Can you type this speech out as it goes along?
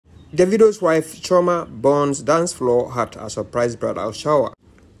Davido's wife Chioma burns dance floor at a surprise bridal shower.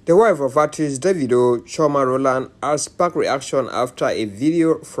 The wife of artist Davido, Chioma Roland, has sparked reaction after a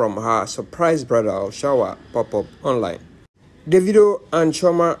video from her surprise bridal shower popped up online. Davido and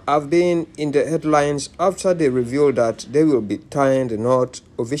Chioma have been in the headlines after they revealed that they will be tying the knot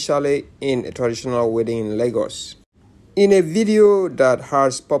officially in a traditional wedding in Lagos. In a video that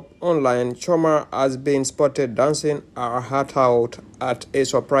has popped online, Chioma has been spotted dancing her heart out at a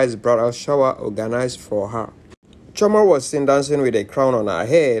surprise bridal shower organized for her. Chioma was seen dancing with a crown on her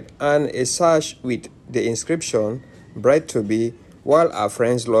head and a sash with the inscription "Bride to be," while her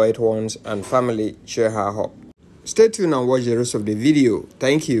friends, loved ones, and family cheer her up. Stay tuned and watch the rest of the video.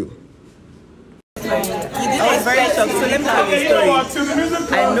 Thank you. I was very shocked. So let me tell you a story.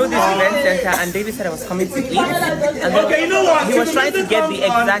 I know this event center, and David said I was coming to eat. And then he was trying to get the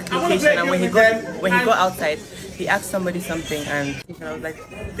exact location. And when he got outside, he asked somebody something, and I was like,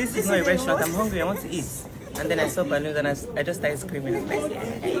 "This is not a restaurant. I'm hungry. I want to eat." And then I saw balloons, and I just started screaming. I was like,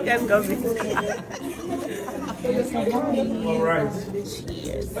 "Yeah, you guys got me." All right.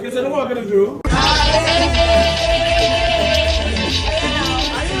 Cheers. Okay, so what we're gonna do?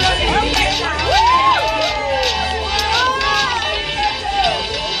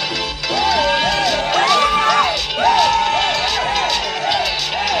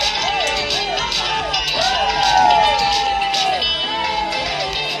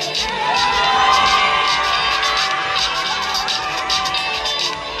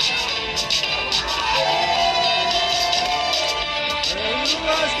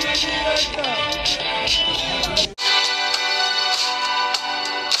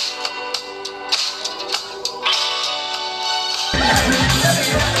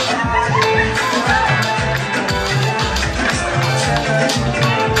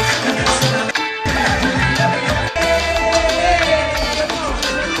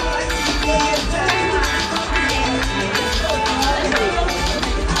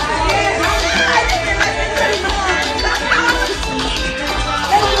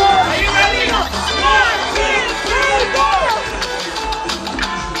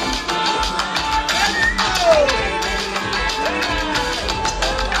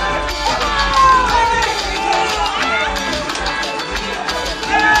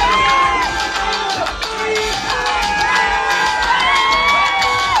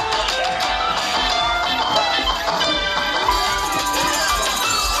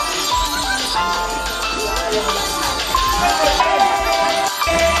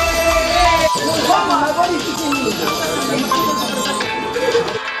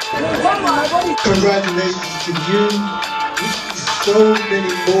 Congratulations to you. So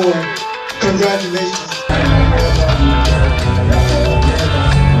many more. Congratulations.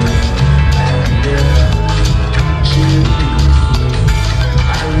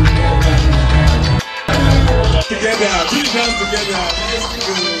 Together, put your hands together.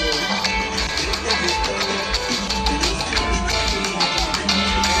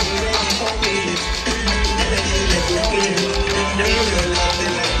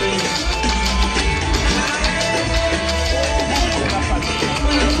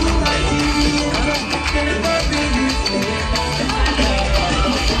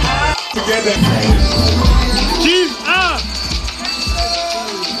 Together.